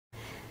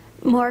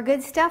More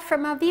good stuff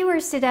from my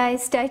viewers today.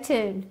 Stay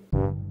tuned.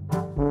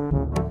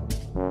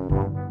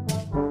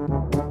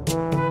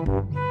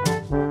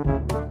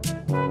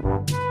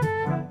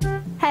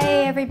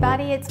 Hey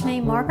everybody, it's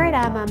me, Margaret.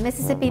 I'm a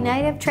Mississippi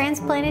native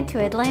transplanted to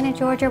Atlanta,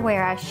 Georgia,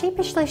 where I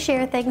sheepishly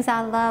share things I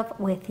love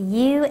with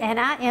you, and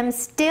I am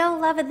still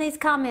loving these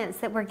comments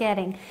that we're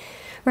getting.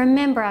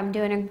 Remember, I'm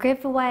doing a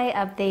giveaway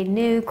of the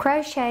new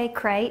Crochet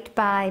Crate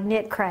by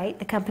KnitCrate,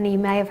 the company you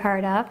may have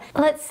heard of.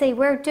 Let's see,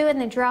 we're doing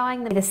the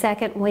drawing the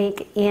second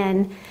week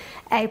in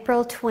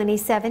April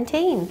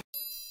 2017.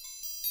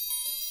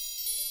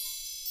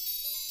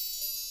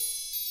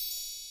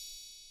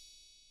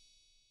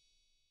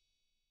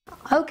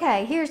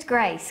 Okay, here's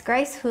Grace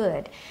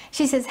Hood.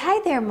 She says, hey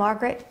there,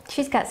 Margaret.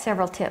 She's got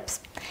several tips.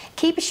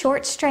 Keep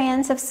short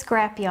strands of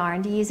scrap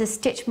yarn to use as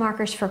stitch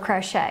markers for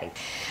crochet.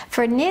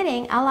 For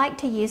knitting, I like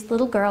to use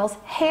little girls'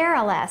 hair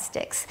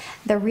elastics,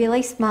 the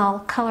really small,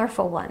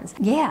 colorful ones.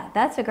 Yeah,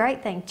 that's a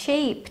great thing.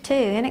 Cheap, too,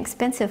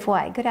 inexpensive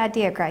way. Good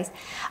idea, Grace.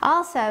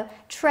 Also,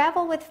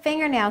 travel with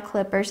fingernail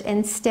clippers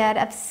instead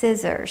of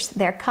scissors.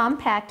 They're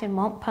compact and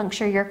won't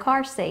puncture your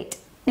car seat.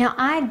 Now,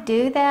 I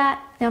do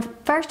that. Now,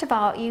 first of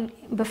all,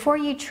 before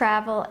you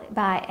travel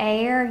by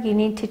air, you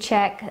need to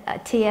check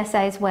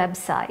TSA's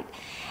website.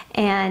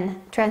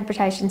 And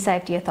Transportation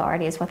Safety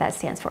Authority is what that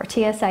stands for,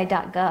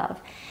 tsa.gov.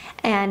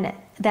 And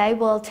they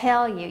will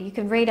tell you, you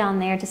can read on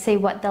there to see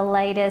what the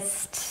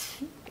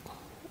latest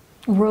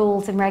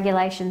rules and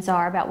regulations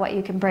are about what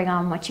you can bring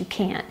on and what you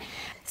can't.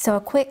 So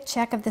a quick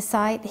check of the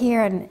site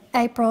here in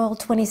April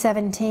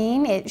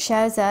 2017, it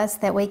shows us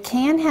that we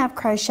can have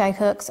crochet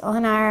hooks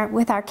on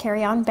with our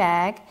carry-on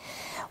bag.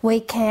 We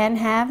can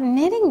have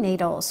knitting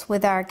needles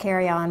with our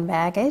carry-on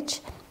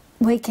baggage.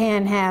 We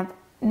can have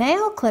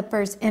nail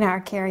clippers in our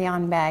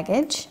carry-on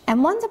baggage.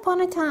 And once upon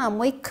a time,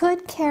 we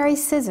could carry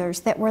scissors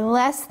that were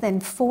less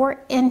than 4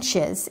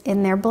 inches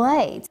in their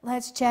blades.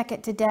 Let's check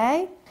it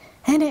today.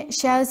 And it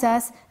shows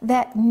us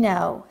that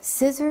no,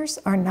 scissors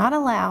are not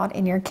allowed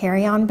in your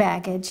carry-on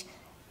baggage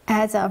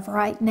as of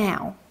right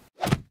now.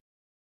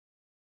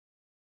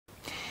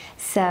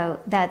 So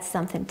that's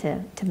something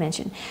to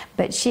mention.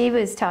 But she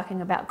was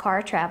talking about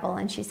car travel,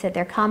 and she said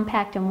they're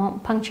compact and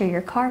won't puncture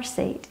your car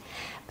seat.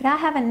 But I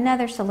have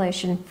another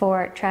solution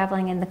for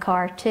traveling in the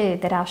car too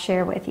that I'll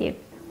share with you.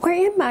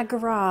 We're in my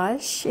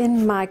garage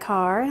in my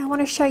car, and I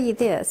want to show you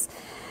this.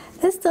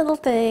 This little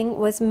thing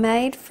was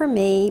made for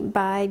me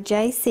by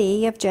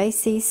JC of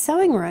JC's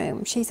Sewing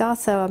Room. She's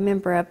also a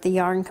member of the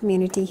yarn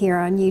community here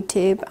on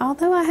YouTube,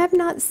 although I have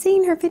not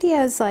seen her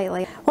videos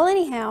lately. Well,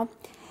 anyhow,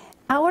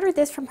 I ordered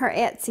this from her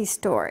Etsy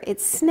store.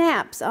 It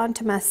snaps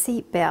onto my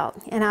seat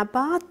belt, and I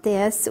bought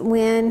this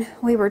when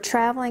we were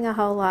traveling a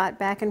whole lot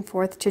back and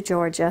forth to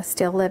Georgia,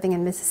 still living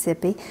in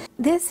Mississippi.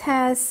 This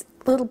has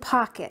little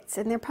pockets,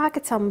 and there are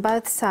pockets on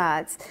both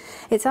sides.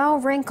 It's all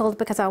wrinkled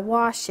because I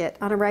wash it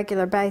on a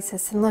regular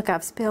basis, and look,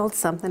 I've spilled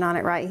something on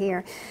it right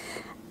here.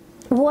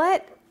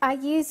 What I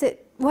used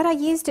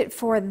it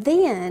for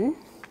then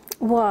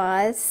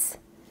was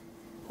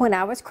when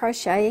I was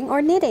crocheting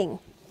or knitting.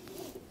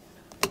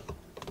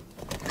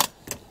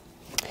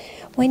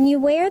 When you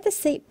wear the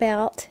seat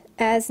belt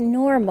as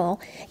normal,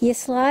 you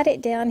slide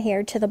it down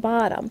here to the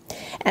bottom,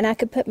 and I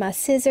could put my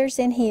scissors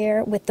in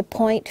here with the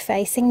point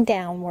facing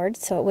downward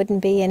so it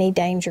wouldn't be any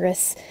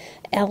dangerous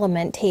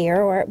element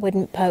here, or it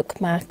wouldn't poke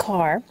my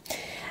car.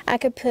 I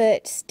could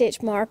put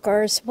stitch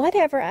markers,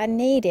 whatever I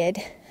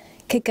needed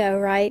could go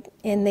right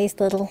in these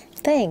little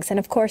things. And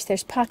of course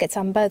there's pockets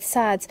on both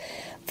sides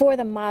for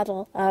the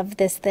model of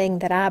this thing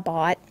that I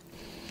bought.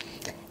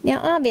 Now,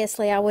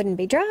 obviously, I wouldn't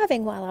be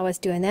driving while I was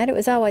doing that. It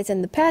was always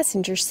in the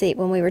passenger seat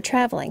when we were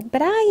traveling.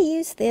 But I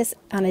use this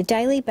on a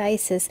daily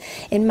basis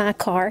in my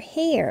car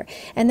here.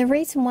 And the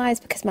reason why is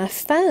because my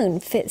phone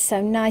fits so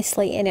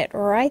nicely in it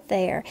right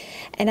there.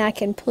 And I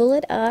can pull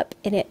it up,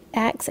 and it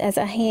acts as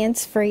a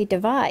hands-free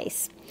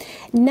device.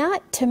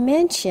 Not to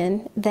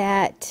mention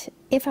that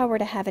if I were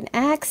to have an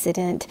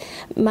accident,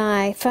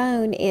 my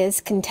phone is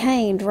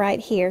contained right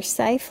here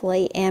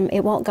safely, and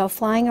it won't go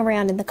flying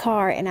around in the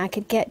car, and I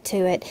could get to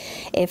it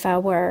if I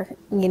were,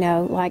 you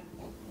know, like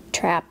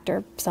trapped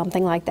or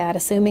something like that,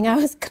 assuming I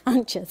was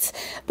conscious.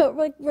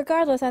 But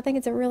regardless, I think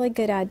it's a really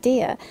good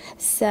idea.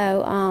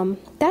 So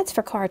that's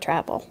for car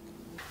travel.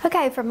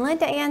 Okay, from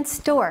Linda Ann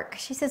Stork.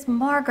 She says,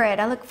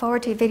 Margaret, I look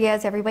forward to your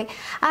videos every week.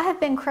 I have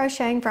been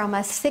crocheting for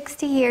almost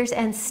 60 years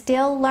and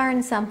still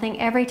learn something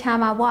every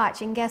time I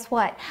watch. And guess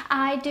what?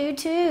 I do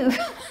too.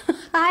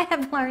 I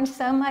have learned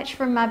so much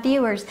from my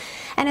viewers.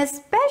 And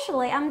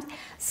especially, I'm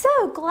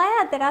so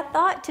glad that I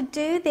thought to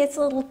do this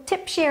little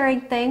tip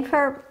sharing thing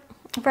for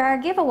our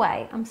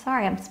giveaway. I'm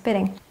sorry, I'm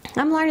spitting.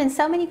 I'm learning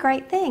so many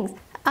great things.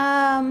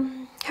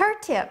 Her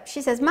tip,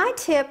 she says, my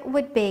tip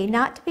would be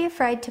not to be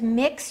afraid to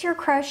mix your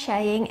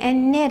crocheting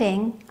and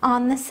knitting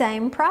on the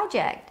same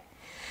project.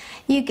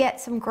 You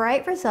get some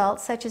great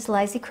results such as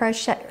lacy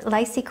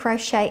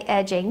crochet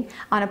edging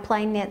on a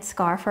plain knit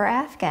scarf or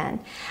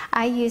afghan.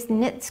 I use a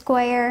knit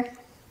square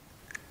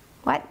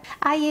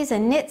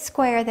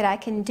that I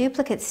can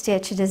duplicate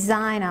stitch a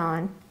design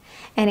on,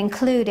 and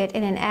include it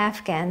in an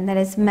afghan that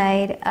is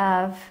made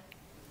of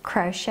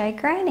crochet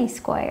granny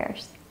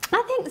squares.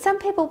 I think some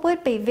people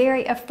would be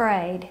very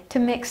afraid to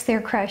mix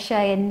their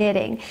crochet and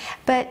knitting,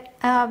 but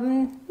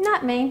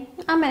not me.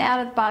 I'm an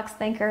out-of-the-box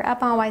thinker. I'm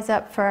always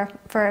up for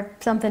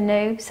something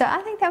new, so I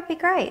think that would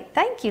be great.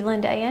 Thank you,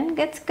 Linda Ann.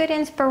 It's good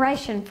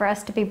inspiration for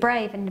us to be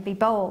brave and to be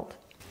bold.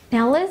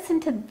 Now listen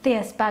to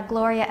this by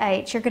Gloria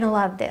H. You're going to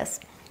love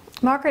this.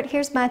 Margaret,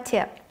 here's my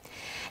tip.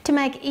 To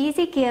make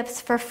easy gifts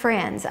for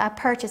friends, I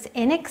purchase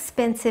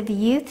inexpensive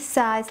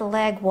youth-size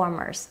leg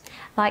warmers,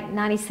 like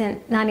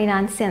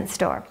 99-cent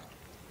store.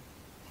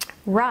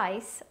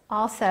 Rice,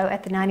 also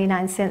at the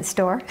 99-cent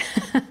store,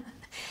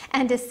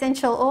 and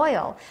essential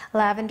oil,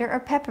 lavender or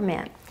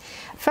peppermint.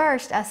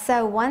 First, I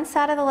sew one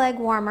side of the leg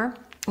warmer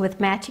with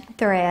matching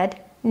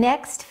thread.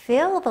 Next,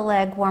 fill the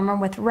leg warmer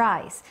with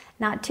rice,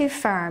 not too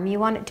firm. You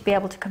want it to be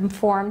able to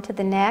conform to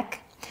the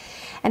neck.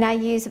 And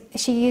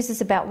she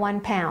uses about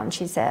 1 pound,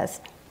 she says.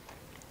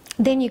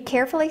 Then you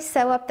carefully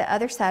sew up the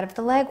other side of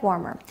the leg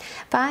warmer.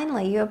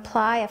 Finally, you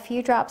apply a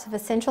few drops of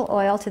essential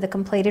oil to the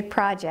completed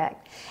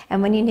project.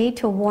 And when you need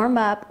to warm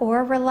up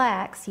or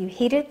relax, you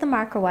heat it in the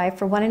microwave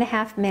for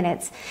 1.5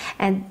 minutes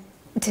and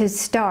to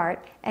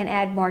start, and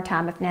add more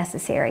time if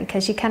necessary,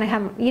 because you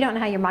don't know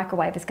how your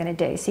microwave is going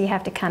to do, so you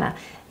have to kind of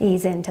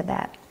ease into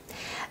that.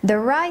 The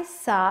rice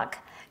sock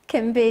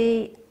can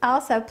be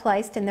also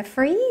placed in the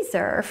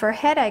freezer for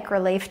headache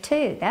relief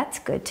too. That's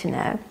good to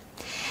know.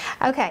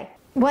 Okay.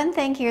 One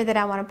thing here that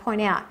I want to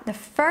point out, the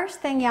first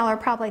thing y'all are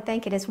probably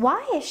thinking is,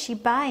 why is she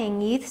buying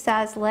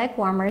youth-size leg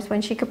warmers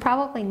when she could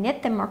probably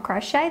knit them or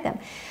crochet them?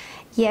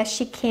 Yes,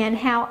 she can,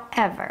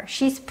 however,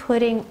 she's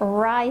putting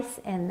rice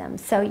in them,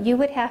 so you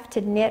would have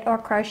to knit or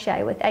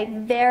crochet with a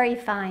very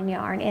fine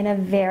yarn in a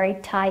very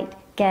tight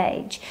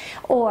gauge,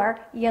 or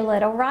your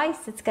little rice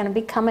that's going to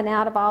be coming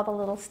out of all the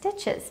little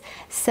stitches.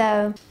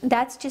 So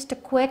that's just a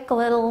quick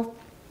little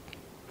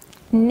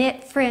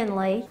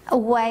knit-friendly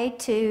way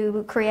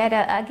to create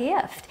a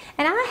gift.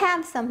 And I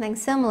have something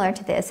similar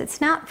to this.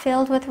 It's not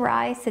filled with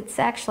rice, it's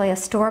actually a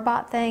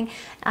store-bought thing.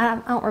 I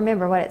don't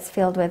remember what it's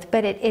filled with,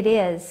 but it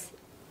is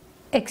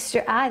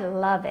extra. I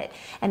love it.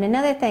 And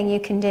another thing you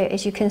can do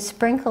is you can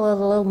sprinkle a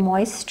little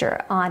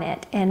moisture on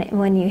it, and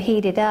when you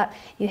heat it up,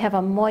 you have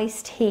a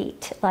moist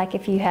heat, like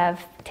if you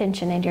have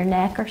tension in your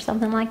neck or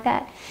something like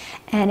that,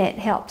 and it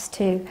helps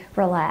to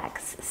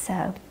relax.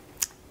 So,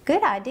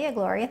 good idea,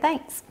 Gloria.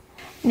 Thanks.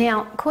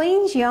 Now,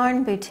 Queen's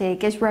Yarn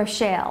Boutique is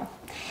Rochelle,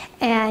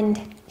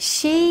 and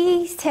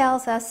she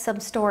tells us some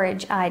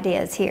storage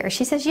ideas here.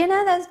 She says, you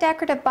know those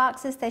decorative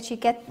boxes that you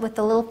get with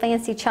the little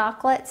fancy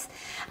chocolates?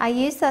 I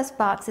use those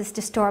boxes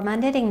to store my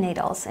knitting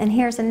needles. And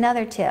here's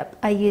another tip.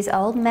 I use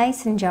old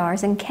mason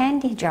jars and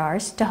candy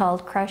jars to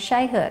hold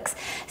crochet hooks.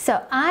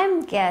 So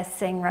I'm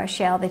guessing,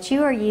 Rochelle, that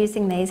you are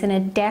using these in a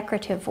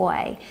decorative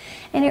way.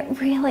 And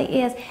it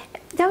really is.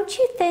 Don't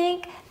you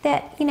think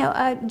that, you know,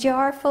 a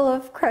jar full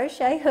of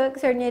crochet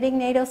hooks or knitting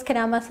needles can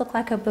almost look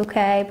like a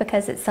bouquet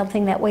because it's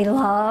something that we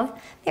love?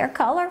 They're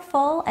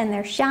colorful and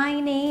they're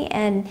shiny,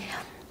 and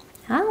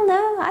I don't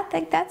know, I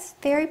think that's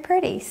very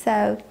pretty.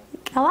 So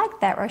I like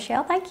that,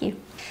 Rochelle. Thank you.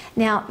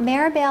 Now,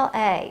 Maribel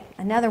A.,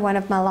 another one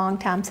of my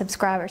longtime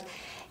subscribers,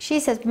 she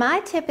says, my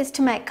tip is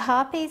to make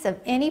copies of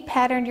any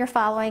pattern you're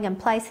following and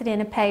place it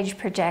in a page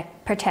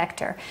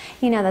protector.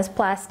 You know, those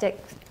plastic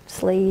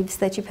sleeves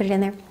that you put it in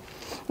there.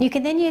 You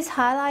can then use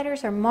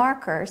highlighters or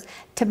markers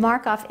to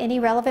mark off any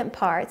relevant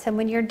parts, and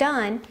when you're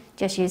done,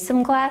 just use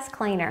some glass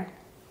cleaner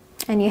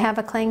and you have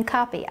a clean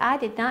copy. I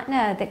did not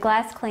know that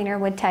glass cleaner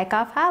would take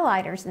off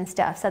highlighters and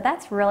stuff, so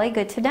that's really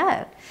good to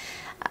know.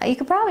 You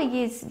could probably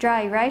use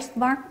dry erase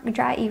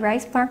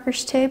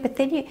markers too, but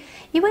then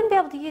you wouldn't be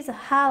able to use a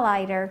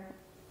highlighter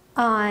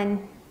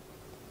on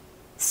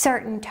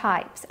certain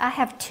types. I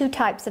have 2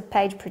 types of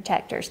page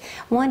protectors.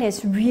 One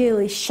is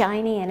really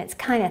shiny and it's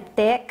kind of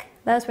thick.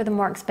 Those were the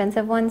more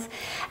expensive ones.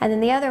 And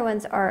then the other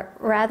ones are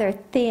rather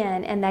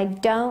thin and they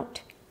don't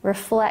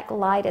reflect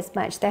light as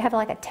much. They have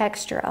like a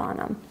texture on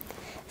them.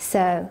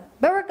 So,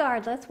 but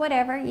regardless,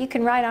 whatever, you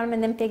can write on them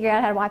and then figure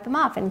out how to wipe them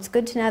off. And it's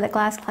good to know that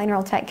glass cleaner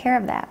will take care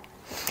of that.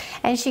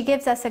 And she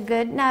gives us a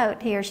good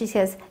note here. She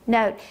says,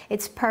 note,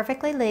 it's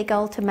perfectly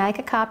legal to make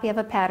a copy of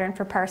a pattern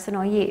for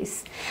personal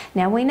use.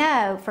 Now we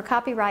know for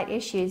copyright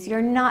issues,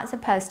 you're not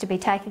supposed to be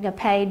taking a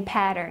paid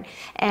pattern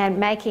and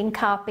making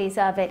copies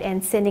of it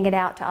and sending it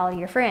out to all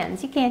your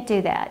friends. You can't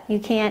do that. You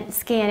can't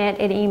scan it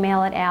and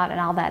email it out and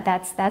all that.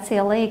 That's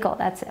illegal.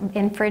 That's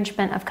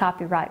infringement of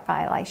copyright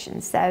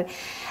violations. So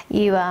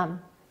you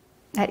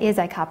that is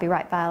a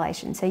copyright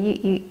violation, so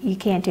you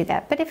can't do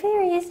that. But if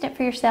you're using it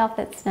for yourself,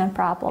 that's no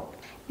problem.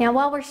 Now,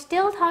 while we're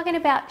still talking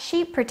about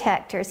sheet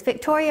protectors,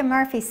 Victoria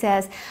Murphy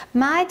says,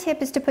 my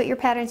tip is to put your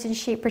patterns in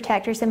sheet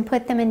protectors and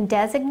put them in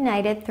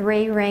designated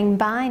 3-ring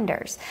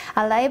binders.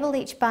 I label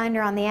each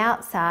binder on the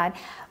outside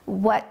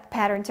what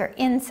patterns are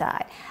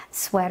inside.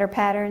 Sweater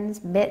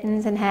patterns,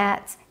 mittens and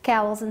hats,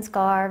 cowls and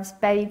scarves,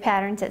 baby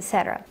patterns,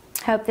 etc.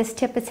 Hope this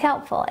tip is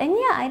helpful. And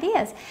yeah, it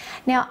is.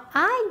 Now,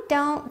 I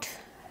don't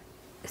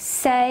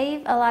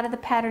save a lot of the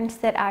patterns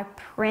that I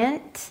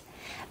print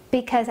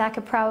because I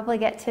could probably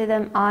get to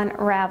them on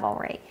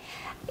Ravelry.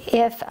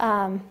 If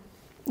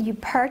you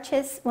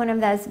purchase one of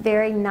those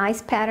very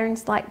nice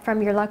patterns like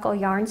from your local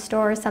yarn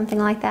store or something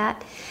like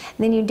that,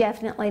 then you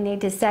definitely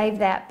need to save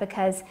that,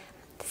 because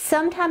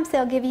sometimes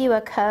they'll give you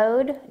a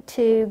code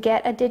to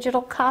get a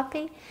digital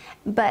copy,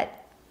 but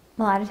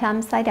a lot of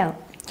times they don't.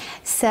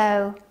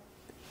 So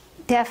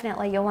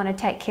definitely you'll want to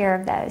take care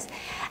of those.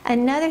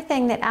 Another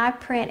thing that I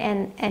print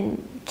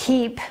and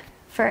keep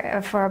for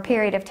a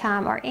period of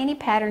time are any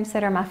patterns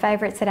that are my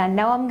favorites that I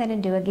know I'm going to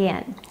do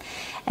again.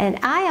 And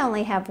I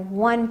only have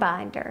one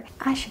binder.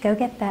 I should go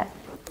get that.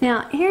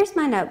 Now here's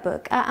my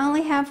notebook. I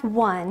only have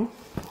one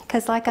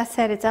because, like I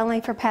said, it's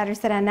only for patterns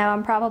that I know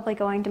I'm probably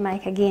going to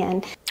make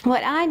again.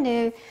 What I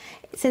knew,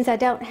 since I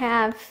don't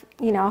have,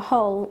 you know, a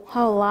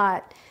whole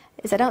lot,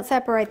 is I don't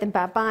separate them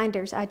by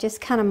binders. I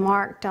just kind of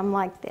marked them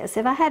like this.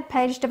 If I had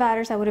page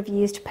dividers, I would have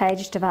used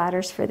page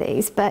dividers for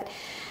these, but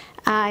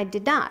I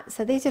did not.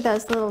 So these are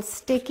those little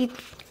sticky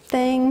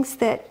things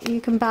that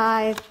you can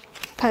buy,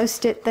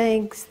 post-it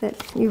things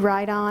that you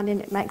write on,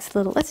 and it makes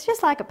little, it's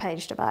just like a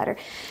page divider.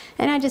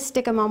 And I just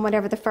stick them on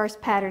whatever the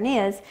first pattern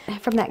is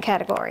from that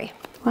category.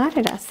 Why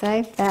did I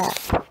save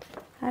that?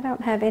 I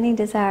don't have any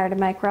desire to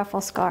make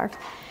ruffle scarves.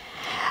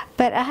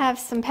 But I have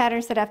some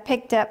patterns that I've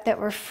picked up that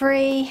were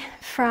free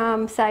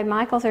from, say,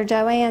 Michael's or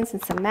Joann's,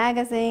 and some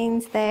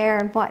magazines there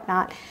and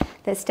whatnot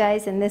that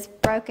stays in this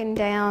broken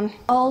down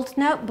old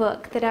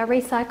notebook that I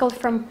recycled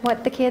from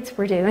what the kids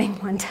were doing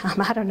one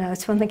time. I don't know,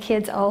 it's from the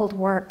kids' old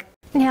work.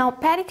 Now,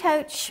 Patty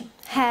Coach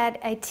had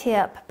a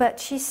tip, but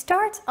she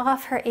starts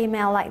off her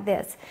email like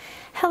this.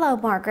 Hello,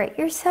 Margaret,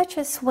 you're such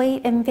a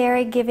sweet and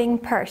very giving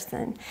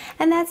person.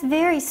 And that's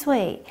very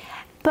sweet.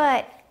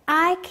 But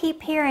I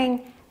keep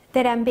hearing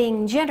that I'm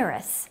being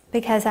generous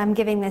because I'm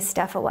giving this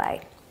stuff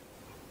away.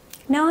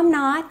 No, I'm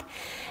not.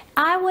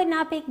 I would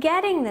not be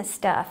getting this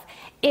stuff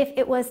if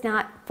it was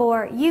not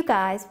for you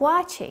guys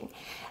watching.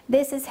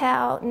 This is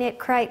how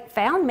KnitCrate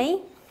found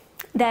me.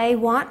 They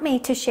want me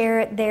to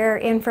share their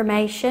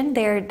information,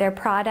 their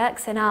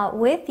products and all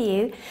with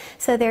you.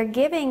 So they're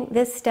giving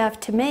this stuff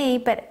to me,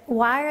 but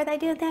why are they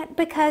doing that?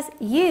 Because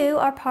you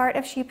are part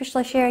of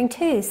Sheepishly sharing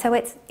too, so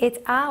it's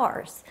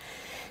ours.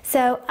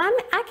 So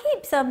I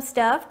keep some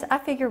stuff. I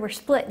figure we're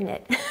splitting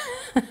it.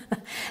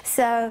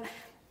 So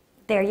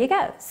there you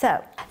go.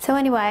 So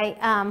anyway,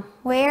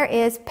 where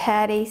is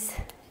Patty's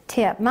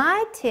tip?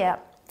 My tip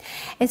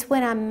is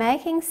when I'm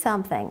making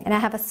something and I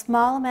have a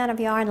small amount of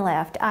yarn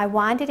left, I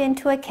wind it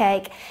into a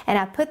cake and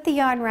I put the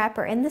yarn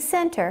wrapper in the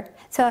center,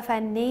 so if I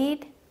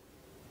need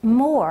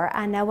more,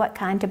 I know what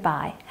kind to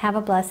buy. Have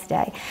a blessed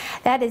day.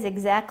 That is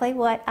exactly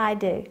what I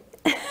do.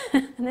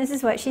 And this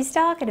is what she's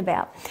talking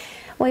about.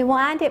 We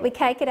wind it, we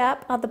cake it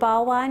up on the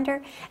ball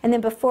winder, and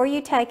then before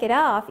you take it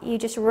off, you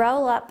just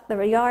roll up the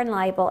yarn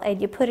label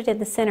and you put it in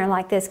the center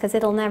like this, because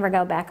it'll never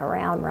go back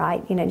around,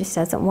 right? You know, it just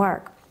doesn't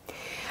work.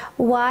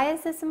 Why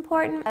is this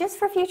important? Just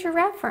for future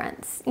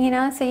reference, you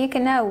know, so you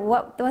can know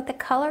what the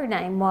color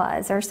name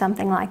was or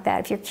something like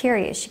that. If you're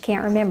curious, you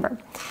can't remember.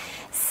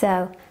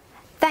 So,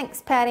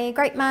 thanks, Patty.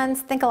 Great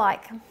minds think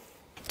alike.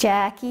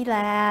 Jackie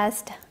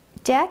last.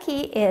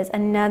 Jackie is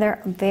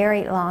another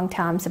very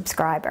long-time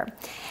subscriber.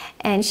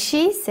 And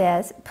she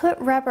says, put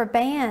rubber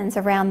bands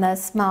around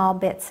those small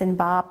bits and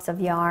bobs of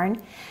yarn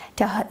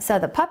so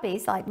the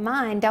puppies, like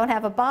mine, don't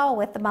have a ball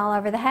with them all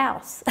over the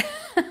house.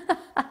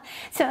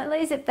 So at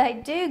least if they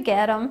do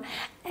get them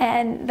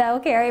and they'll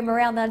carry them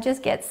around, they'll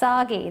just get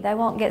soggy. They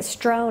won't get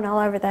strewn all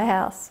over the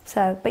house.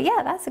 So, but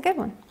yeah, that's a good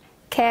one.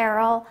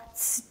 Carol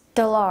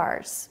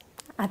Stolars,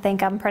 I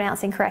think I'm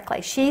pronouncing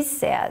correctly. She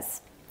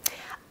says,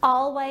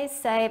 always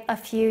save a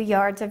few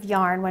yards of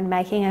yarn when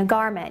making a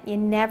garment. You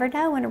never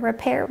know when a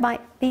repair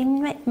might be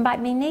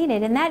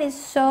needed, and that is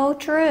so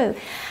true.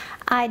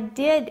 I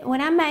did, when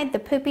I made the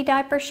poopy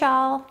diaper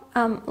shawl,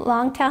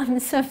 long-time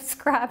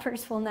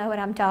subscribers will know what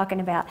I'm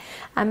talking about.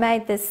 I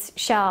made this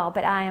shawl,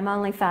 but I am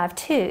only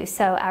 5'2",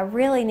 so I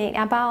really need,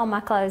 I buy all my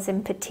clothes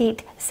in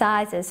petite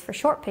sizes for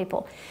short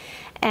people.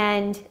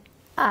 And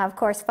I, of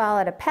course,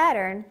 followed a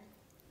pattern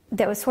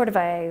that was sort of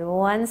a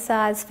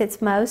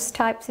one-size-fits-most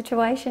type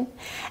situation.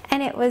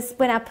 And it was,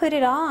 when I put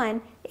it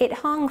on, it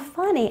hung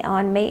funny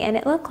on me, and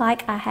it looked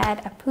like I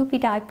had a poopy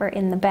diaper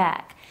in the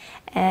back.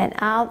 And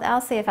I'll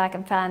see if I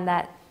can find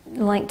that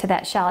link to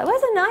that shawl. It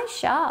was a nice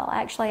shawl,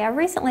 actually. I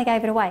recently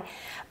gave it away.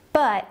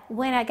 But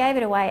when I gave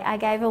it away, I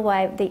gave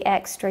away the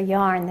extra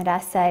yarn that I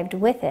saved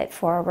with it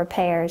for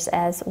repairs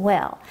as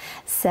well.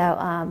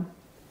 So,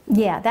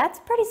 yeah, that's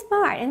pretty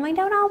smart. And we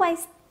don't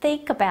always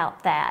think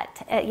about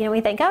that. You know,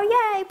 we think, oh,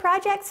 yay,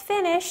 project's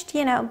finished,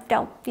 you know,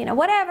 don't, you know,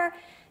 whatever.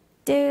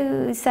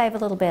 Do save a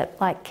little bit,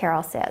 like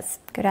Carol says.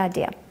 Good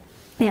idea.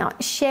 Now,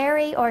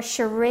 Sherry or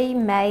Cherie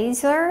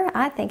Mazer,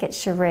 I think it's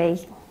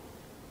Cherie.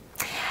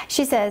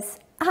 She says,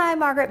 hi,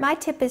 Margaret, my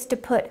tip is to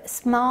put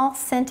small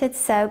scented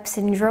soaps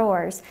in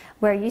drawers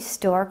where you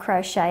store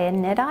crochet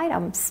and knit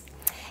items.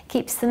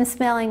 Keeps them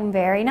smelling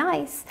very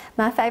nice.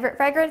 My favorite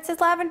fragrance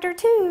is lavender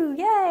too,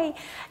 yay!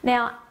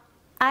 Now,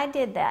 I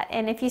did that,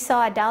 and if you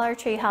saw a Dollar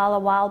Tree haul a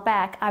while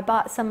back, I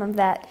bought some of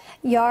that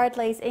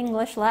Yardley's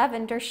English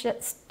Lavender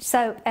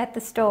soap at the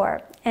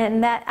store,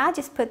 and that I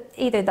just put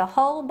either the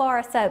whole bar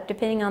of soap,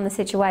 depending on the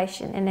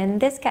situation, and in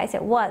this case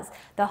it was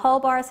the whole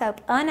bar of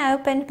soap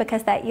unopened,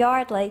 because that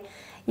Yardley,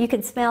 you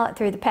can smell it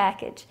through the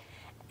package,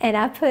 and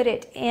I put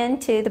it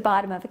into the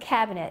bottom of a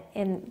cabinet,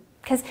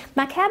 because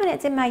my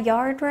cabinets in my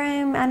yard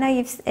room, I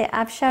know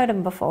I've showed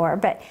them before,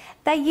 but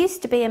they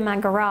used to be in my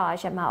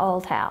garage at my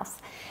old house.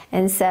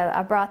 And so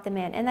I brought them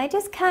in, and they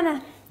just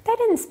they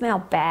didn't smell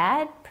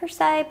bad per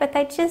se, but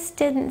they just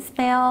didn't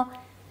smell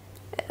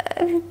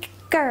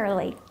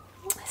girly.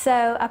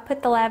 So I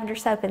put the lavender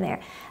soap in there.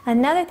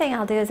 Another thing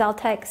I'll do is I'll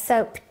take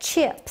soap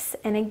chips,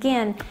 and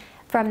again,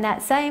 from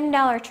that same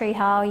Dollar Tree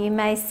haul, you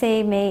may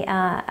see me,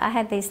 I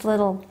had these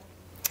little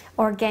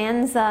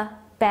organza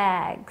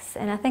bags,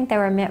 and I think they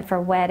were meant for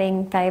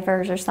wedding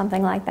favors or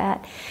something like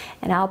that,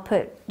 and I'll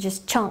put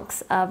just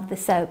chunks of the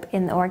soap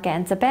in the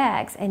organza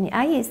bags, and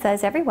I use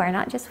those everywhere,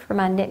 not just for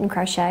my knit and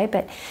crochet,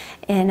 but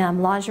in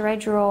lingerie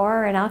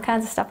drawer and all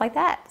kinds of stuff like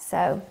that.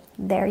 So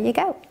there you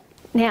go.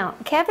 Now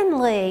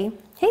Kevin Lee,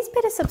 he's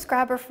been a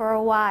subscriber for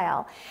a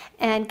while,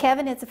 and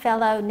Kevin is a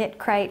fellow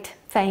KnitCrate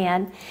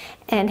fan,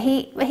 and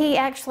he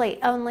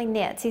actually only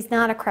knits. He's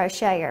not a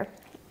crocheter.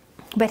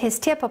 But his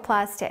tip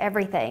applies to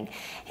everything.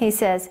 He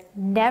says,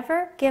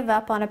 never give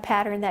up on a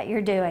pattern that you're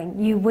doing.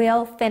 You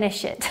will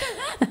finish it.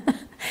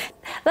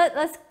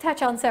 Let's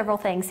touch on several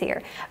things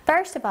here.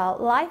 First of all,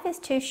 life is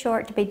too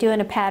short to be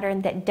doing a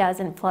pattern that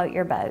doesn't float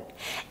your boat.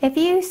 If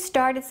you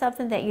started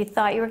something that you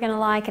thought you were going to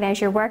like, and as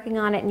you're working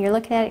on it and you're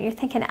looking at it, you're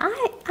thinking,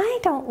 I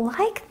don't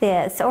like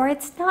this, or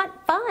it's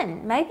not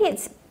fun. Maybe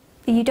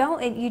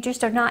you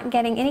just are not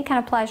getting any kind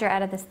of pleasure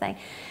out of this thing.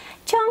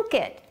 Chunk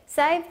it.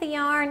 Save the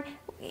yarn.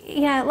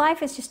 You know,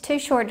 life is just too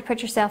short to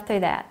put yourself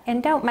through that.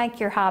 And don't make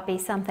your hobby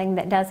something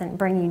that doesn't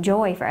bring you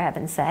joy, for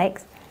heaven's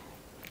sakes.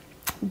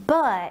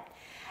 But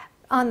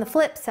on the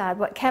flip side,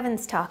 what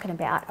Kevin's talking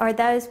about are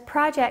those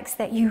projects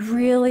that you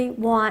really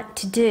want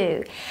to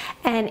do.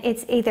 And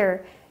it's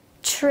either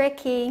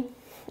tricky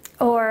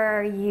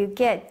or you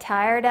get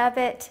tired of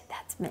it.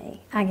 That's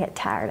me. I get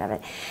tired of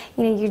it.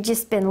 You know, you've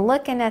just been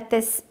looking at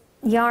this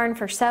yarn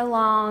for so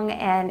long,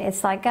 and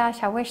it's like,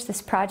 gosh, I wish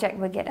this project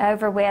would get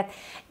over with.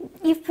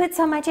 You've put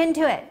so much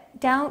into it.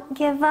 Don't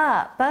give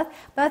up.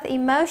 Both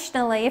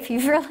emotionally, if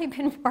you've really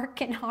been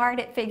working hard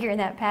at figuring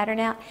that pattern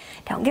out,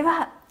 don't give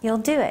up. You'll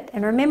do it.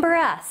 And remember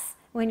us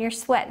when you're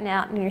sweating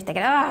out and you're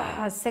thinking, oh,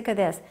 I'm sick of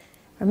this.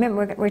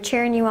 Remember, we're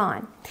cheering you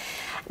on.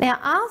 Now,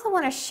 I also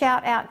want to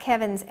shout out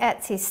Kevin's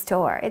Etsy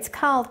store. It's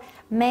called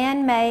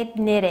Man-Made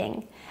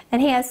Knitting.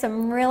 And he has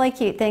some really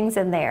cute things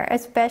in there.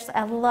 Especially,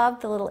 I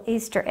love the little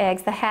Easter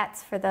eggs, the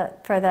hats for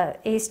the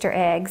Easter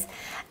eggs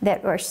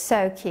that were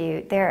so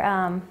cute. They're,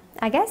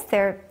 I guess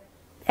they're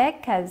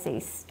egg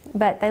cozies,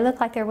 but they look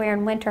like they're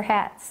wearing winter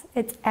hats.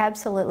 It's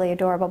absolutely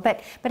adorable.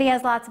 But he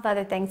has lots of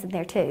other things in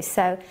there too.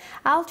 So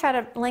I'll try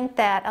to link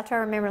that. I'll try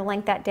to remember to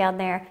link that down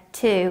there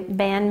to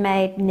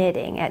Man-Made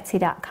Knitting,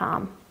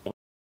 Etsy.com.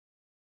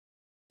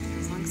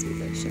 As long as we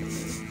both show.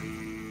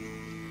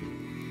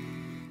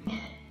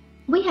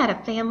 We had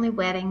a family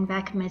wedding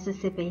back in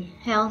Mississippi,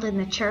 held in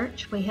the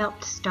church we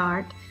helped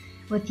start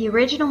with the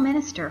original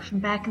minister from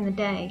back in the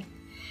day.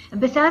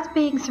 And besides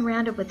being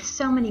surrounded with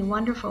so many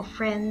wonderful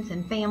friends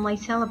and family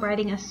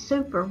celebrating a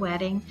super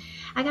wedding,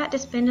 I got to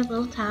spend a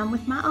little time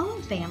with my own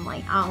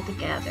family all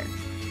together.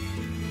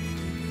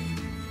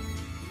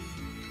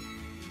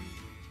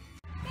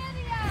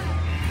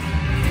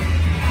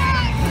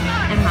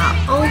 And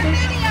my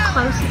oldest,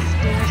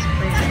 closest, dearest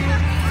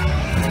friends.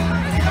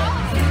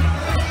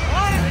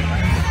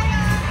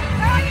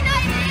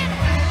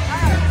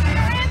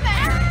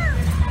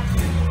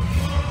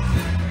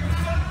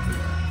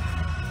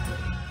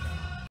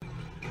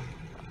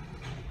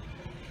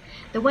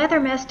 The weather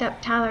messed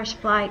up Tyler's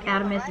flight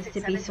out of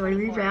Mississippi, so we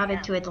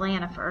rerouted to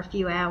Atlanta for a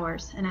few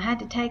hours, and I had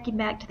to take him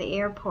back to the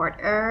airport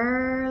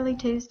early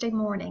Tuesday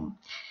morning.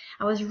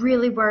 I was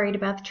really worried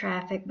about the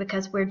traffic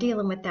because we're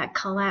dealing with that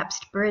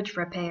collapsed bridge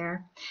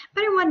repair,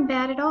 but it wasn't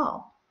bad at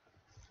all.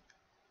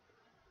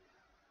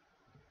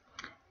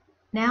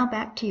 Now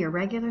back to your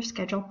regular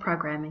scheduled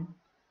programming.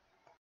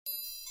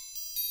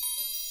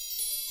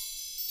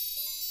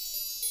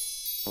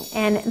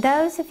 And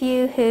those of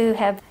you who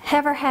have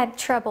ever had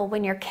trouble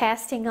when you're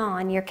casting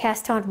on, your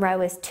cast on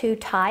row is too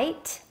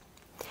tight,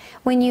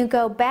 when you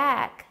go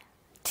back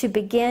to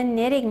begin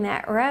knitting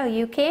that row,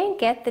 you can't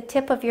get the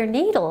tip of your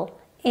needle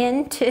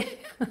into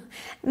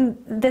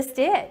the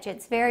stitch.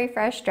 It's very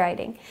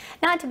frustrating.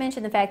 Not to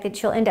mention the fact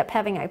that you'll end up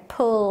having a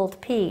pulled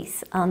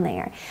piece on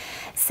there.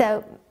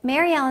 So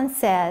Mary Ellen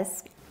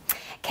says,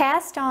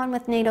 cast on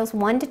with needles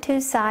 1 to 2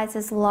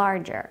 sizes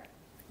larger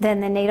than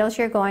the needles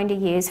you're going to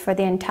use for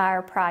the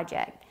entire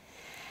project.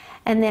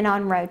 And then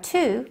on row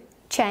 2,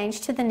 change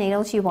to the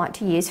needles you want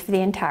to use for the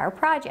entire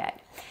project.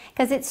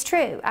 Because it's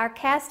true, our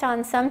cast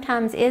on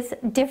sometimes is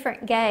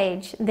different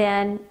gauge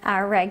than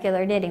our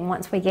regular knitting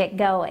once we get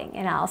going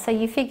and all. So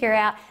you figure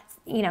out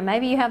you know,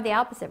 maybe you have the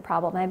opposite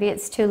problem. Maybe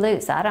it's too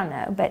loose. I don't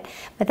know, but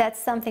that's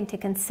something to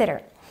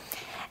consider.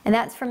 And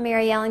that's from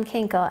Mary Ellen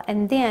Kinkle.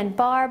 And then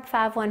Barb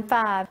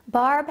 515.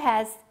 Barb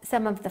has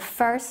some of the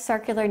first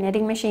circular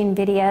knitting machine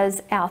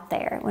videos out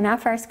there. When I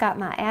first got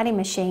my Addi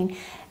Machine,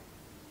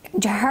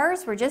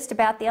 hers were just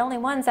about the only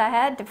ones I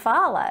had to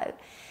follow.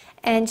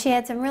 And she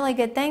had some really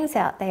good things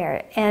out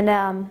there.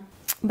 And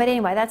but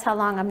anyway, that's how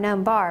long I've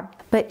known Barb.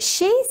 But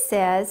she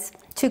says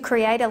to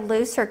create a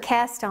looser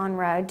cast-on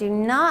row, do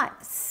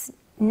not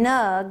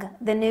snug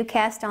the new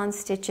cast-on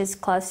stitches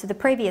close to the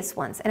previous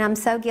ones. And I'm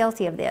so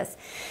guilty of this.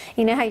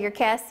 You know how you're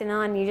casting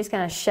on and you're just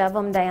going to shove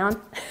them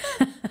down?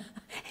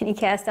 And you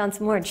cast on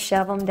some more and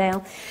shove them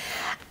down.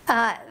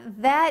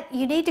 That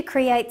you need to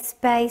create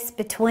space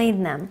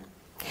between them.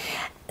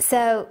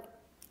 So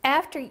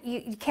after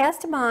you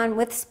cast them on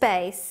with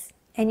space,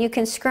 and you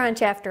can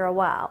scrunch after a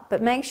while,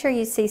 but make sure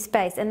you see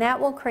space, and that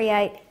will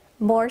create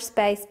more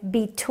space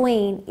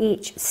between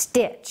each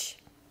stitch.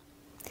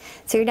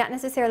 So you're not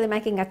necessarily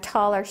making a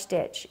taller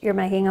stitch, you're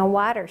making a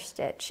wider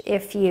stitch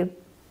if you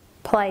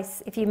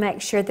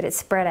make sure that it's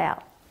spread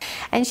out.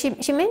 And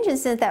she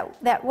mentions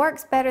that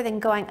works better than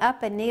going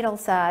up a needle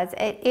size.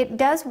 It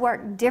does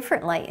work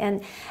differently,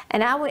 and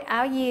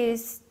I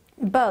use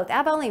both.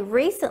 I've only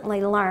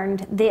recently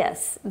learned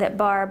this that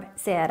Barb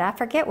said. I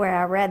forget where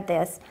I read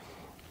this.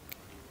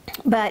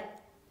 But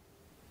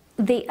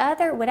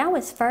when I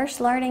was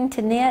first learning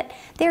to knit,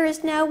 there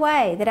is no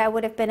way that I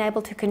would have been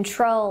able to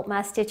control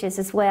my stitches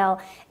as well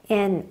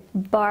in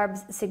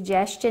Barb's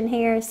suggestion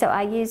here. So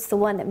I used the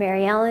one that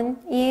Mary Ellen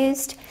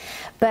used.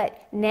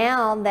 But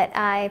now that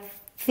I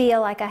feel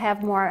like I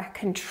have more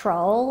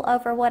control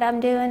over what I'm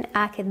doing,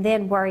 I can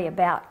then worry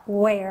about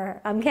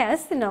where I'm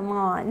casting them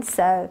on.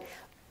 So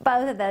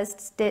both of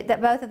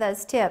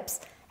those tips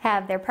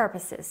have their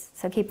purposes.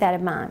 So keep that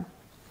in mind.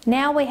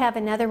 Now we have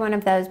another one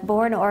of those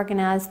born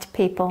organized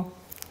people,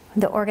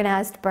 the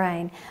organized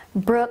brain,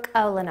 Brooke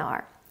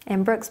Olander.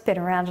 And Brooke's been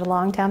around a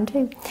long time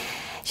too.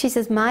 She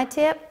says, my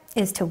tip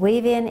is to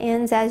weave in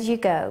ends as you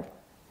go.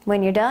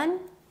 When you're done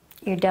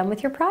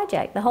with your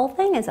project. The whole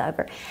thing is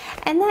over.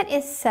 And that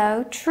is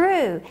so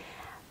true.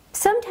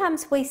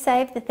 Sometimes we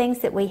save the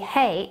things that we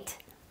hate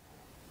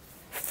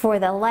for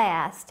the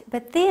last,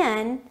 but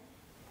then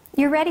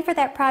you're ready for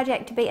that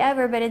project to be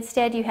over, but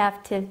instead you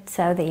have to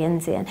sew the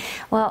ends in.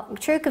 Well,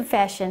 true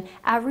confession,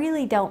 I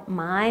really don't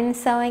mind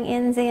sewing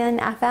ends in.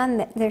 I find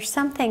that there's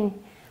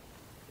something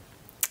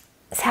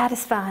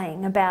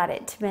satisfying about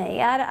it to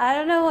me. I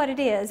don't know what it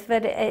is,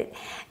 but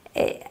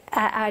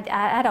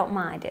I don't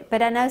mind it.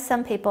 But I know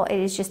some people, it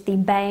is just the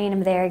bane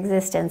of their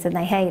existence and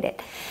they hate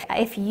it.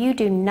 If you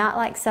do not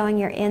like sewing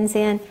your ends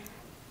in,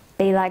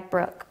 be like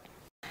Brooke.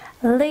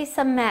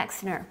 Lisa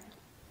Maxner.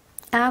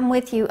 I'm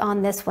with you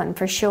on this one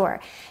for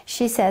sure.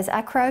 She says,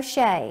 I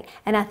crochet,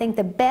 and I think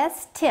the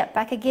best tip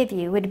I could give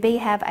you would be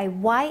have a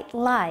white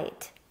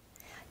light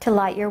to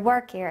light your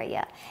work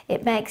area.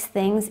 It makes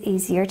things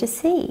easier to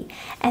see.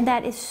 And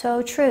that is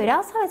so true. It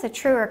also has a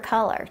truer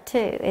color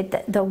too.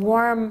 The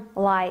warm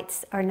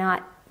lights are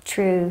not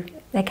true.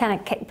 They kind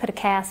of put a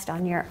cast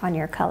on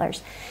your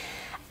colors.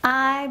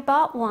 I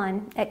bought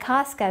one at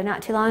Costco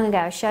not too long ago.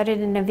 I showed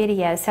it in a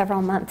video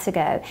several months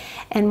ago.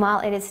 And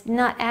while it is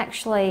not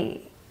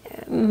actually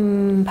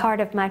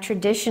part of my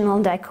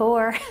traditional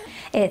decor,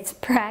 it's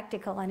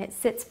practical and it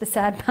sits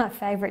beside my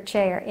favorite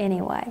chair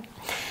anyway.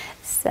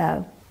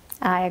 So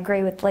I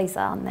agree with Lisa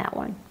on that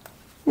one.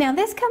 Now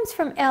this comes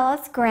from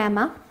Ella's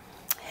grandma,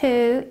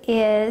 who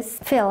is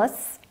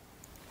Phyllis,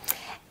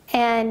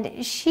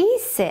 and she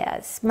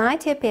says, my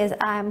tip is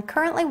I'm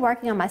currently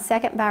working on my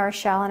second Bower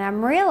shawl, and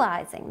I'm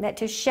realizing that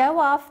to show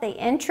off the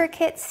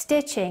intricate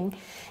stitching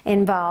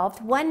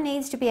involved, one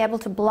needs to be able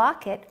to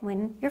block it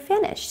when you're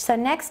finished. So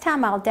next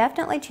time I'll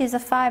definitely choose a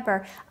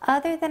fiber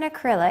other than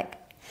acrylic,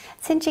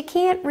 since you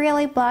can't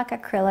really block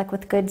acrylic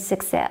with good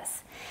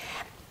success.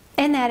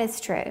 And that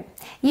is true.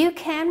 You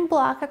can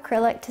block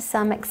acrylic to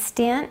some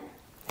extent,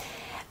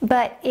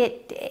 but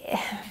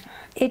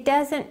it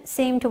doesn't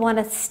seem to want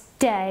to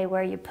stay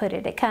where you put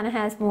it. It kind of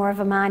has more of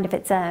a mind of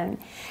its own.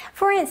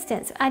 For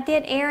instance, I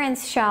did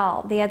Erin's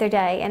shawl the other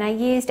day, and I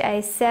used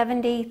a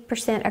 70%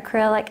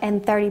 acrylic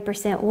and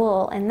 30%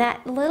 wool, and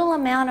that little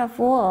amount of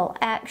wool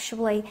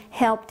actually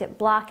helped it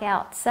block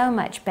out so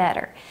much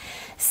better.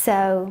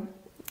 So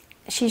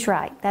she's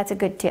right. That's a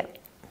good tip.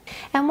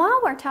 And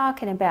while we're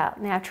talking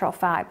about natural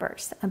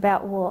fibers,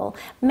 about wool,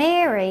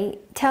 Mary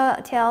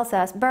tells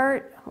us,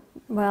 Berza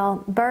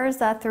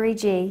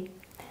 3G,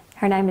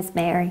 her name is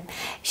Mary,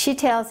 she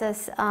tells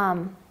us,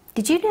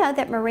 did you know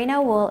that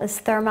merino wool is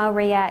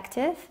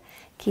thermoreactive?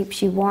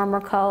 Keeps you warm or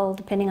cold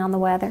depending on the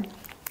weather.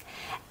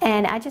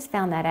 And I just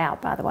found that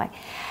out, by the way.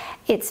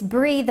 It's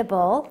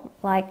breathable,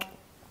 like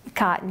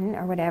cotton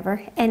or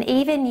whatever, and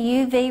even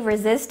UV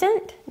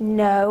resistant?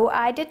 No,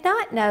 I did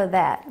not know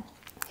that.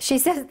 She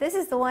says this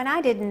is the one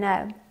I didn't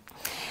know.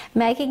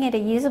 Making it a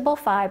usable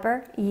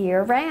fiber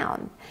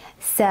year-round.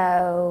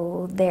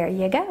 So there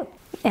you go.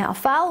 Now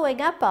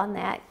following up on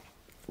that,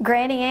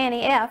 Granny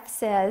Annie F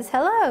says,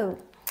 hello,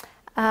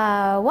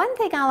 One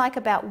thing I like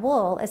about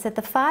wool is that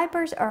the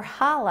fibers are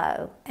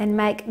hollow and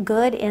make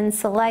good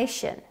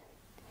insulation.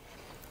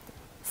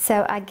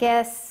 So I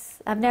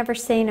guess I've never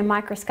seen a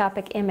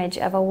microscopic image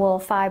of a wool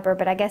fiber,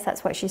 but I guess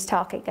that's what she's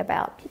talking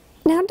about.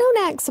 Now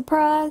don't act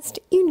surprised.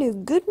 You knew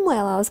good and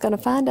well I was going to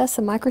find us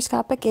a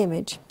microscopic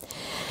image.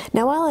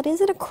 Now while it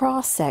isn't a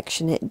cross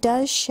section, it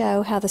does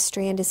show how the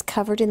strand is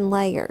covered in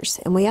layers,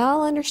 and we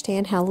all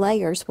understand how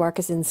layers work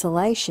as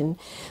insulation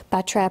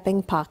by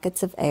trapping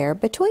pockets of air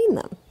between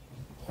them.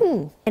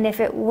 And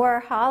if it were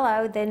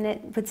hollow, then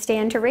it would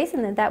stand to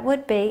reason that that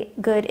would be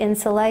good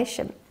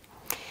insulation.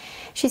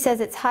 She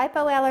says it's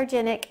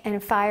hypoallergenic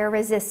and fire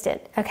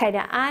resistant. Okay,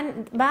 now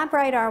my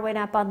radar went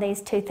up on these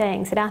two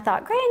things, and I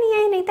thought,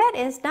 Granny Annie, that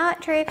is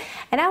not true.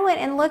 And I went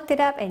and looked it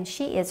up, and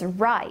she is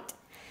right.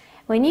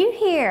 When you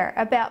hear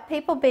about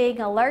people being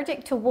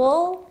allergic to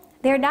wool,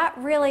 they're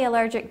not really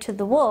allergic to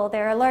the wool.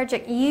 They're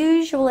allergic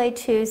usually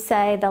to,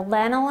 say, the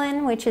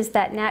lanolin, which is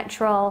that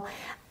natural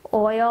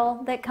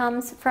oil that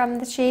comes from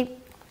the sheep,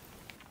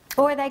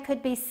 or they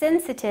could be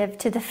sensitive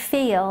to the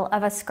feel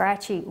of a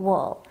scratchy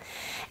wool,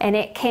 and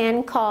it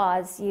can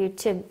cause you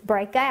to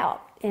break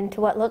out into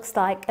what looks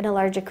like an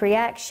allergic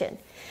reaction.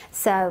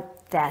 So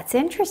that's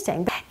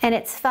interesting. And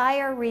it's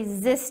fire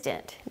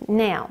resistant.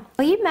 Now,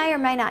 you may or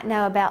may not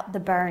know about the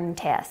burn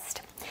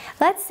test.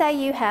 Let's say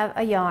you have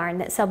a yarn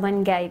that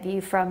someone gave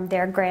you from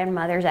their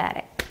grandmother's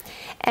attic.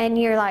 And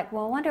you're like,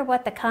 well, I wonder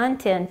what the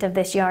content of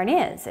this yarn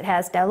is. It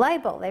has no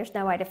label. There's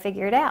no way to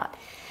figure it out.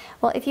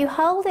 Well, if you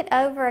hold it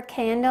over a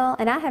candle,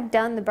 and I have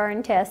done the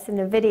burn test in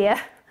a video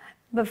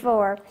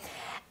before,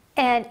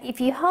 and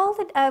if you hold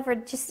it over,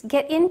 just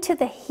get into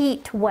the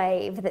heat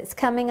wave that's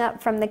coming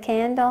up from the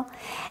candle,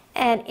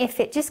 and if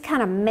it just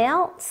kind of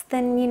melts,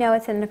 then you know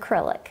it's an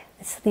acrylic.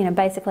 It's, you know,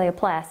 basically a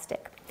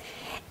plastic.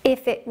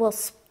 If it will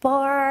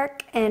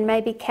spark and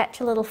maybe catch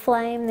a little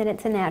flame, then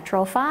it's a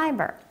natural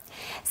fiber.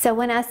 So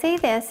when I see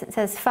this, it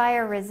says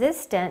fire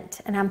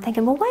resistant, and I'm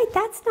thinking, well, wait,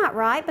 that's not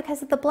right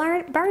because of the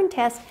burn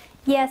test.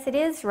 Yes, it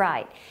is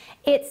right.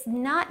 It's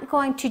not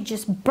going to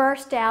just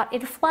burst out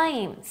in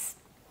flames.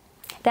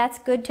 That's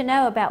good to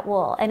know about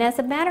wool. And as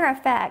a matter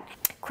of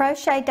fact,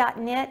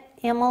 Crochet.knit,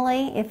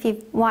 Emily, if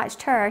you've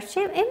watched her,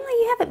 Emily,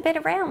 you haven't been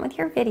around with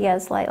your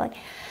videos lately.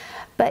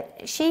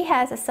 But she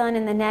has a son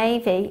in the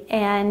Navy,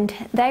 and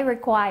they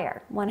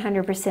require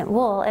 100%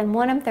 wool, and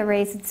one of the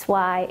reasons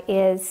why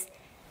is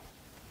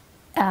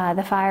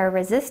the fire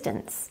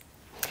resistance.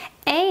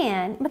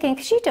 And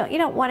because you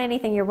don't want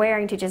anything you're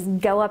wearing to just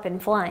go up in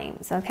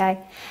flames, okay?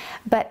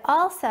 But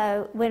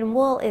also, when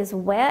wool is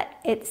wet,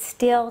 it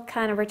still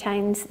kind of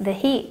retains the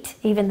heat,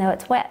 even though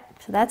it's wet.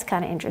 So that's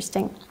kind of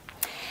interesting.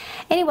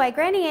 Anyway,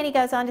 Granny Annie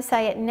goes on to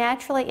say it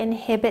naturally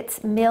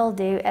inhibits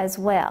mildew as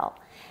well.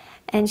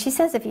 And she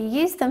says if you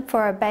use them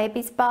for a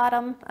baby's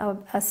bottom,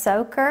 a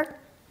soaker.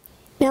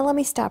 Now let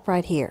me stop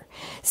right here.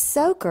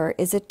 Soaker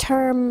is a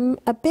term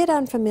a bit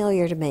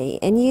unfamiliar to me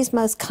and used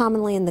most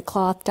commonly in the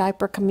cloth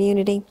diaper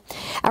community.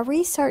 I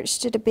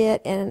researched it a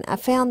bit, and I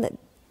found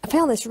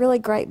this really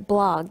great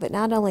blog that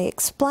not only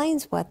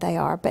explains what they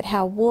are, but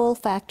how wool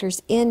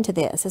factors into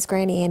this, as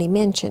Granny Annie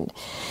mentioned.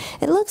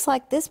 It looks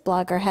like this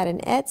blogger had an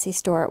Etsy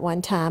store at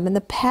one time, and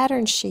the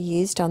patterns she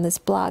used on this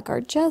blog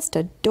are just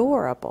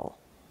adorable.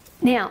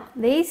 Now,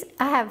 these,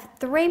 I have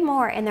 3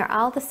 more, and they're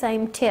all the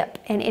same tip,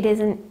 and it is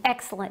an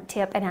excellent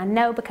tip, and I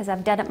know because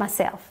I've done it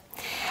myself.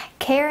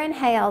 Karen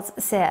Hales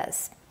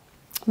says,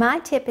 my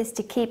tip is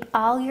to keep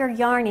all your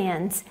yarn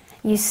ends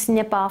you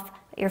snip off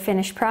your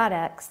finished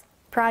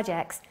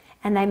projects,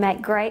 and they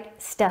make great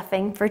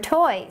stuffing for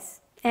toys.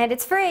 And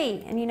it's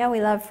free, and you know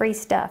we love free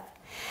stuff.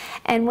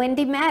 And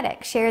Wendy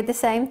Maddox shared the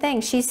same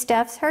thing. She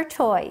stuffs her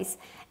toys.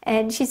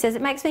 And she says,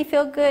 it makes me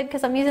feel good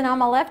because I'm using all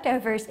my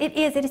leftovers. It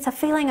is. It's a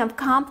feeling of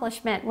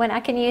accomplishment when I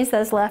can use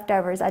those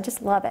leftovers. I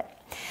just love it.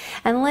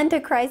 And Linda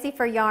Crazy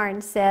for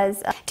Yarn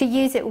says to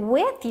use it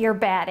with your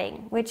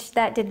batting, which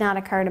that did not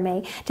occur to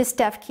me, to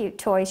stuff cute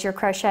toys you're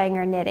crocheting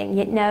or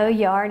knitting. No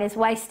yarn is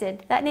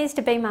wasted. That needs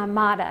to be my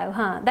motto,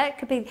 huh? That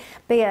could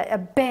be a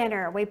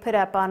banner we put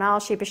up on all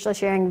Sheepishly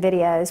sharing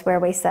videos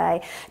where we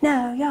say,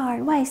 no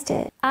yarn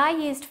wasted. I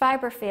used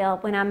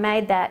fiberfill when I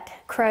made that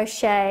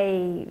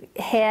crochet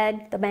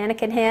head, the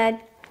mannequin head,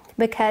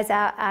 because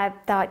I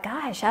thought,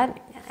 gosh, I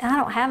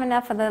don't have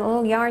enough of the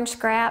little yarn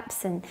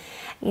scraps, and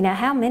you know,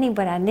 how many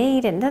would I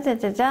need, and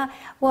da-da-da-da.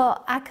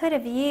 Well, I could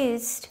have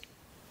used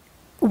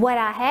what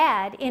I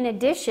had in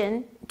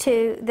addition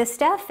to the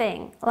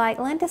stuffing, like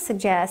Linda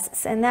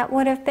suggests, and that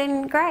would have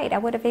been great. I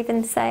would have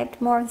even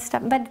saved more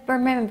stuff. But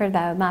remember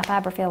though, my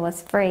fiberfill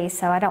was free,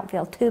 so I don't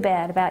feel too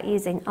bad about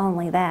using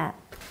only that.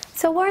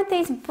 So weren't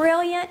these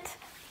brilliant?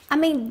 I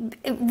mean,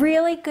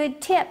 really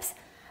good tips.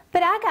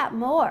 But I got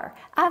more.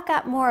 I've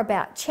got more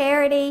about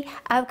charity.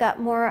 I've got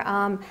more,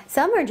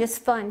 some are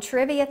just fun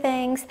trivia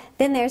things.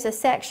 Then there's a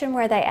section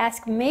where they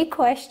ask me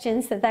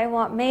questions that they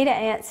want me to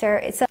answer.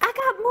 So I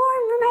got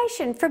more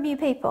information from you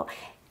people.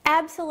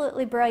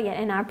 Absolutely brilliant,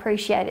 and I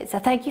appreciate it. So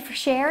thank you for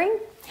sharing.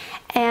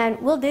 and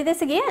we'll do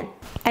this again.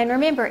 And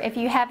remember, if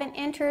you haven't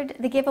entered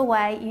the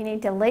giveaway, you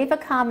need to leave a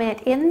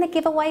comment in the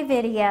giveaway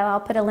video. I'll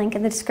put a link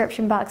in the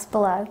description box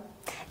below.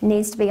 It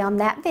needs to be on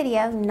that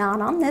video,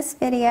 not on this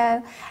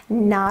video,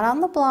 not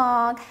on the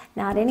blog,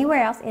 not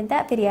anywhere else, in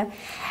that video.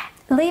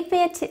 Leave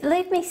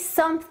me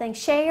something,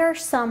 share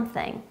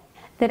something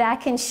that I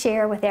can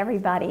share with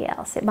everybody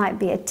else. It might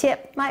be a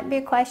tip, might be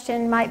a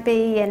question, might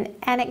be an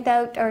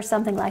anecdote or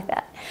something like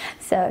that.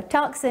 So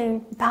talk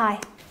soon,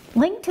 bye.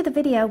 Link to the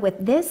video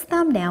with this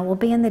thumbnail will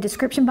be in the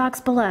description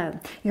box below.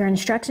 Your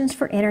instructions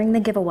for entering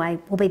the giveaway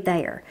will be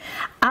there.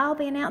 I'll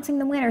be announcing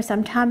the winner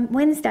sometime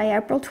Wednesday,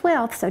 April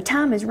 12th, so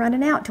time is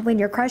running out to win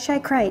your crochet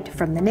crate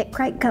from the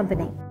KnitCrate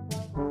company.